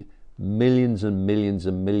going to be millions and millions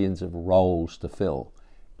and millions of roles to fill.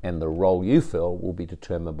 And the role you fill will be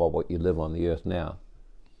determined by what you live on the earth now.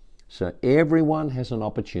 So everyone has an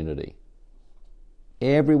opportunity.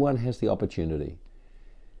 Everyone has the opportunity.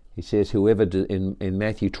 He says, whoever, in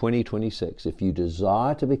Matthew 20, 26, if you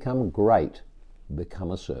desire to become great, become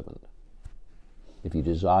a servant. If you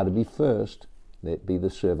desire to be first, let be the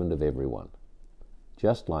servant of everyone.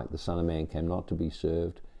 Just like the Son of Man came not to be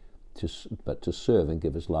served, but to serve and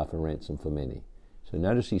give his life a ransom for many. So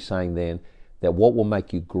notice he's saying then that what will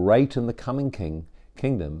make you great in the coming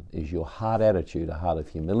kingdom is your heart attitude, a heart of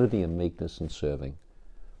humility and meekness and serving.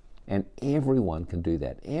 And everyone can do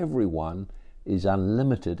that. Everyone is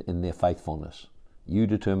unlimited in their faithfulness. You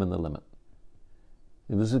determine the limit.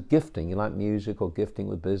 If it was a gifting, you like music or gifting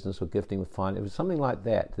with business or gifting with finance, if it was something like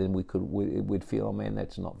that, then we'd feel, oh man,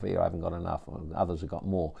 that's not fair, I haven't got enough, or others have got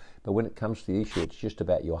more. But when it comes to the issue, it's just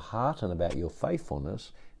about your heart and about your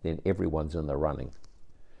faithfulness, then everyone's in the running.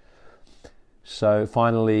 So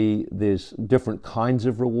finally, there's different kinds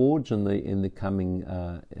of rewards in the coming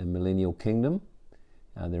millennial kingdom.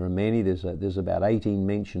 There are many. There's about 18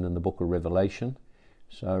 mentioned in the book of Revelation.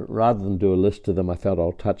 So rather than do a list of them, I felt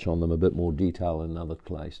I'll touch on them a bit more detail in another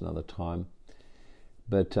place, another time.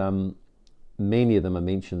 But many of them are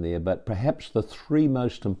mentioned there. But perhaps the three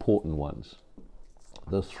most important ones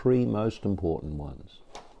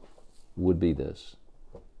would be this.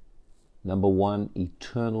 Number one,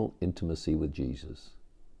 eternal intimacy with Jesus.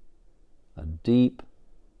 A deep,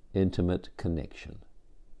 intimate connection.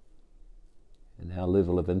 And our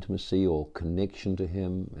level of intimacy or connection to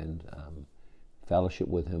him and fellowship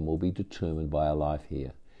with him will be determined by our life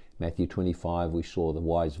here. Matthew 25, we saw the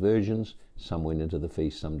wise virgins. Some went into the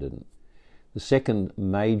feast, some didn't. The second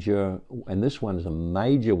major, and this one is a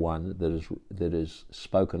major one that is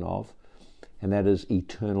spoken of, and that is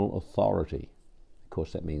eternal authority. Of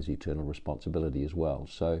course, that means eternal responsibility as well.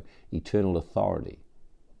 So, eternal authority.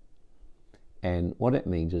 And what it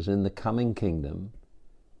means is in the coming kingdom,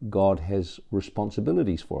 God has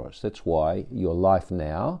responsibilities for us. That's why your life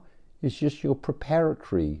now is just your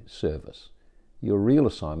preparatory service. Your real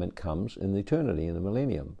assignment comes in eternity, in the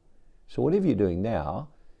millennium. So whatever you're doing now,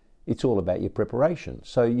 it's all about your preparation.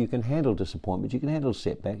 So you can handle disappointment, you can handle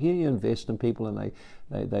setback. Here you invest in people and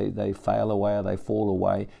they fail away or they fall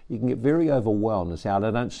away. You can get very overwhelmed and say, I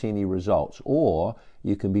don't see any results. Or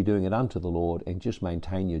you can be doing it unto the Lord and just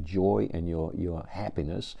maintain your joy and your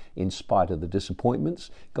happiness in spite of the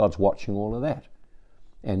disappointments. God's watching all of that.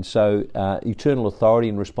 And so eternal authority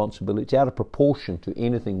and responsibility, it's out of proportion to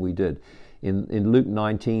anything we did. In Luke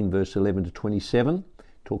 19, verse 11 to 27,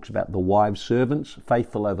 talks about the wives' servants,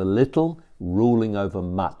 faithful over little, ruling over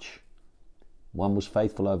much. One was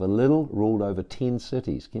faithful over little, ruled over 10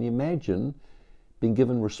 cities. Can you imagine being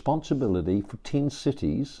given responsibility for 10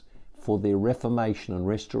 cities for their reformation and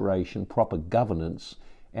restoration, proper governance,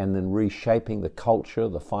 and then reshaping the culture,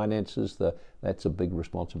 the finances? That's a big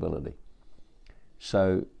responsibility.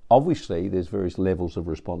 So obviously there's various levels of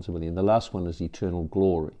responsibility, and the last one is eternal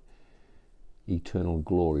glory. Eternal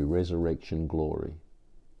glory, resurrection glory.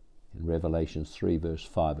 In Revelation 3 verse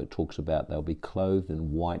 5 it talks about they'll be clothed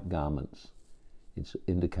in white garments. It's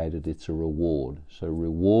indicated it's a reward. So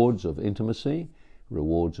rewards of intimacy,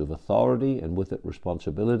 rewards of authority, and with it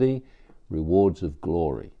responsibility, rewards of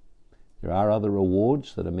glory. There are other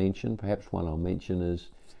rewards that are mentioned. Perhaps one I'll mention is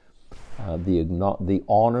the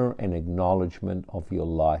honor and acknowledgement of your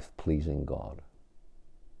life pleasing God.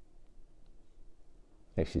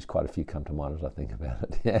 Actually, there's quite a few come to mind as I think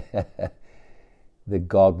about it. That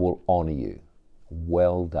God will honor you.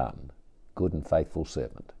 Well done, good and faithful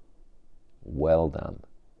servant. Well done.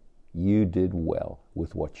 You did well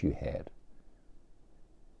with what you had.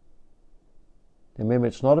 Remember,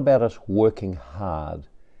 it's not about us working hard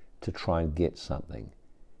to try and get something.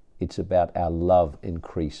 It's about our love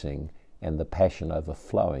increasing and the passion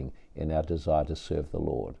overflowing in our desire to serve the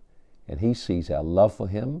Lord. And He sees our love for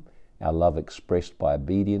Him, our love expressed by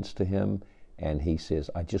obedience to Him, and He says,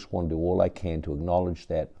 I just want to do all I can to acknowledge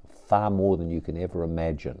that far more than you can ever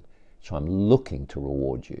imagine. So I'm looking to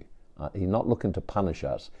reward you. He's not looking to punish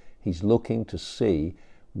us. He's looking to see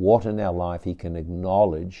what in our life He can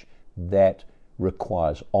acknowledge that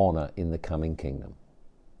requires honor in the coming kingdom.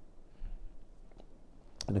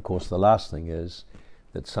 And of course, the last thing is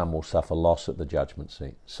that some will suffer loss at the judgment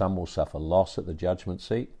seat. Some will suffer loss at the judgment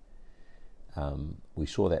seat. We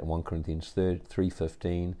saw that in 1 Corinthians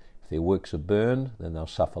 3:15. If their works are burned, then they'll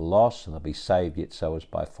suffer loss and they'll be saved, yet so as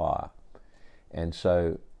by fire. And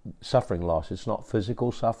so suffering loss, it's not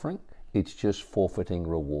physical suffering, it's just forfeiting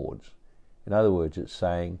rewards. In other words, it's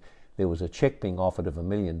saying there was a check being offered of $1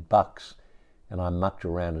 million and I mucked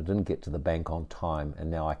around and didn't get to the bank on time and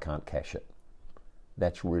now I can't cash it.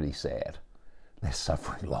 That's really sad. That's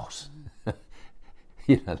suffering loss.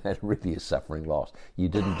 That really is suffering loss. You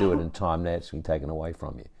didn't do it in time, now it's been taken away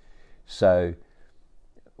from you. So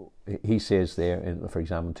he says there, for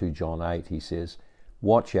example, 2 John 8, he says,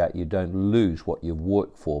 watch out you don't lose what you've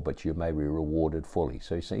worked for, but you may be rewarded fully.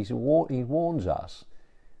 So he warns us,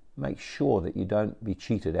 make sure that you don't be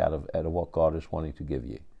cheated out of what God is wanting to give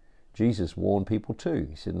you. Jesus warned people too.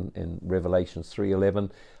 He said in Revelation 3:11,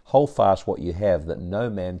 hold fast what you have, that no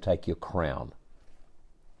man take your crown.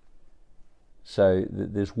 So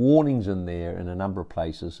there's warnings in there in a number of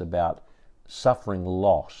places about suffering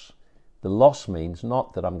loss. The loss means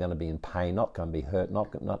not that I'm going to be in pain, not going to be hurt,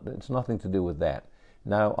 it's nothing to do with that.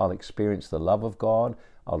 No, I'll experience the love of God.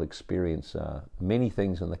 I'll experience many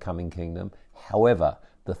things in the coming kingdom. However,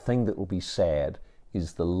 the thing that will be sad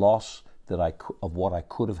is the loss of what I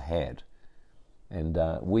could have had. And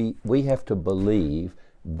we have to believe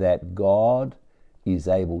that God is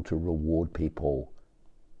able to reward people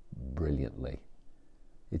brilliantly.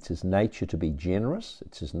 It's His nature to be generous,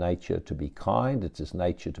 it's His nature to be kind, it's His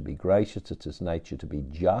nature to be gracious, it's His nature to be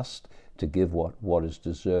just, to give what is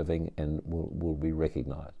deserving and will be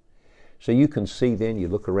recognized. So you can see then, you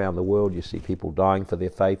look around the world, you see people dying for their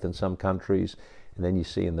faith in some countries, and then you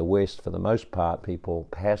see in the West, for the most part, people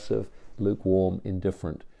passive, lukewarm,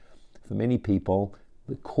 indifferent. For many people,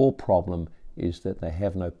 the core problem is that they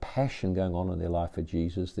have no passion going on in their life for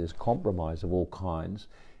Jesus. There's compromise of all kinds.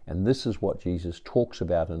 And this is what Jesus talks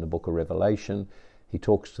about in the book of Revelation. He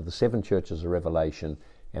talks to the 7 churches of Revelation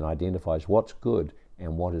and identifies what's good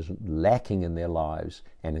and what is lacking in their lives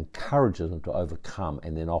and encourages them to overcome,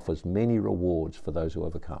 and then offers many rewards for those who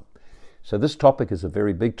overcome. So this topic is a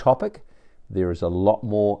very big topic. There is a lot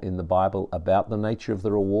more in the Bible about the nature of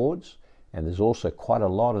the rewards, and there's also quite a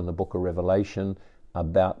lot in the book of Revelation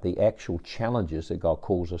about the actual challenges that God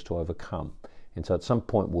calls us to overcome. And so at some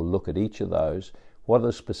point we'll look at each of those. What are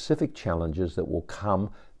the specific challenges that will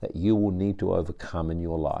come that you will need to overcome in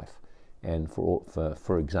your life? And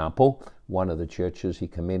for example, one of the churches, he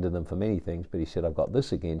commended them for many things, but he said, I've got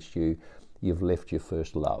this against you, you've left your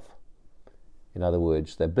first love. In other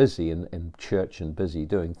words, they're busy in church and busy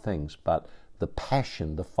doing things, but the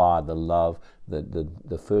passion, the fire, the love,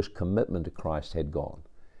 the first commitment to Christ had gone.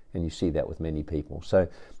 And you see that with many people. So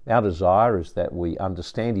our desire is that we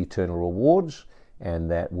understand eternal rewards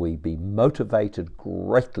and that we be motivated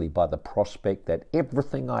greatly by the prospect that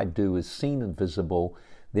everything I do is seen and visible.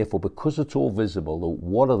 Therefore, because it's all visible,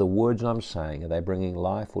 what are the words I'm saying? Are they bringing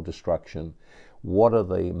life or destruction? What are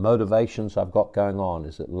the motivations I've got going on?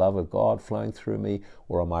 Is it love of God flowing through me,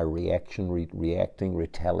 or am I reacting,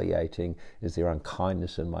 retaliating? Is there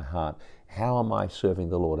unkindness in my heart? How am I serving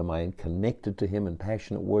the Lord? Am I connected to Him in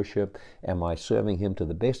passionate worship? Am I serving Him to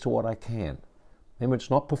the best of what I can? Remember, it's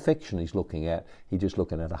not perfection He's looking at. He's just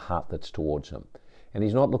looking at a heart that's towards Him. And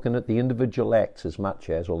He's not looking at the individual acts as much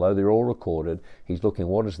as, although they're all recorded, He's looking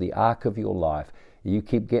what is the arc of your life. You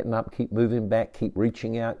keep getting up, keep moving back, keep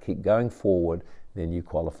reaching out, keep going forward, then you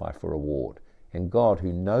qualify for reward. And God,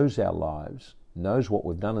 who knows our lives, knows what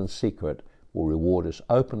we've done in secret, will reward us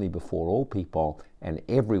openly before all people, and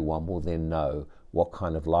everyone will then know what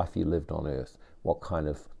kind of life you lived on earth, what kind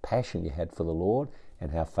of passion you had for the Lord,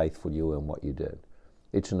 and how faithful you were in what you did.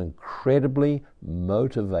 It's an incredibly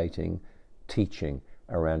motivating teaching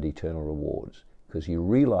around eternal rewards. Because you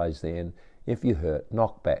realize then, if you hurt,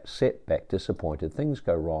 knocked back, set back, disappointed, things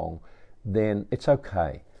go wrong, then it's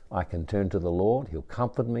okay. I can turn to the Lord. He'll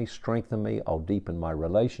comfort me, strengthen me. I'll deepen my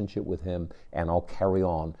relationship with Him, and I'll carry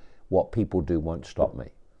on. What people do won't stop me.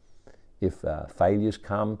 If failures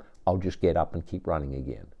come, I'll just get up and keep running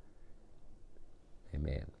again.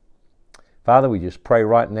 Amen. Father, we just pray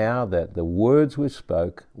right now that the words we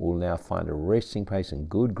spoke will now find a resting place and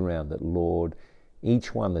good ground, that, Lord,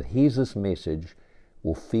 each one that hears this message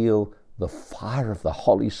will feel the fire of the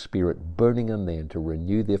Holy Spirit burning in them to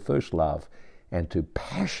renew their first love and to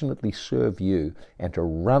passionately serve you and to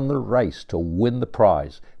run the race to win the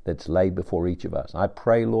prize that's laid before each of us. I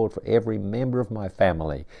pray, Lord, for every member of my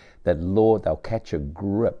family that, Lord, they'll catch a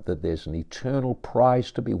grip that there's an eternal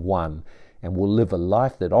prize to be won and will live a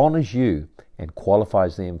life that honors you and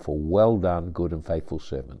qualifies them for well done, good and faithful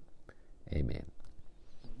servant. Amen.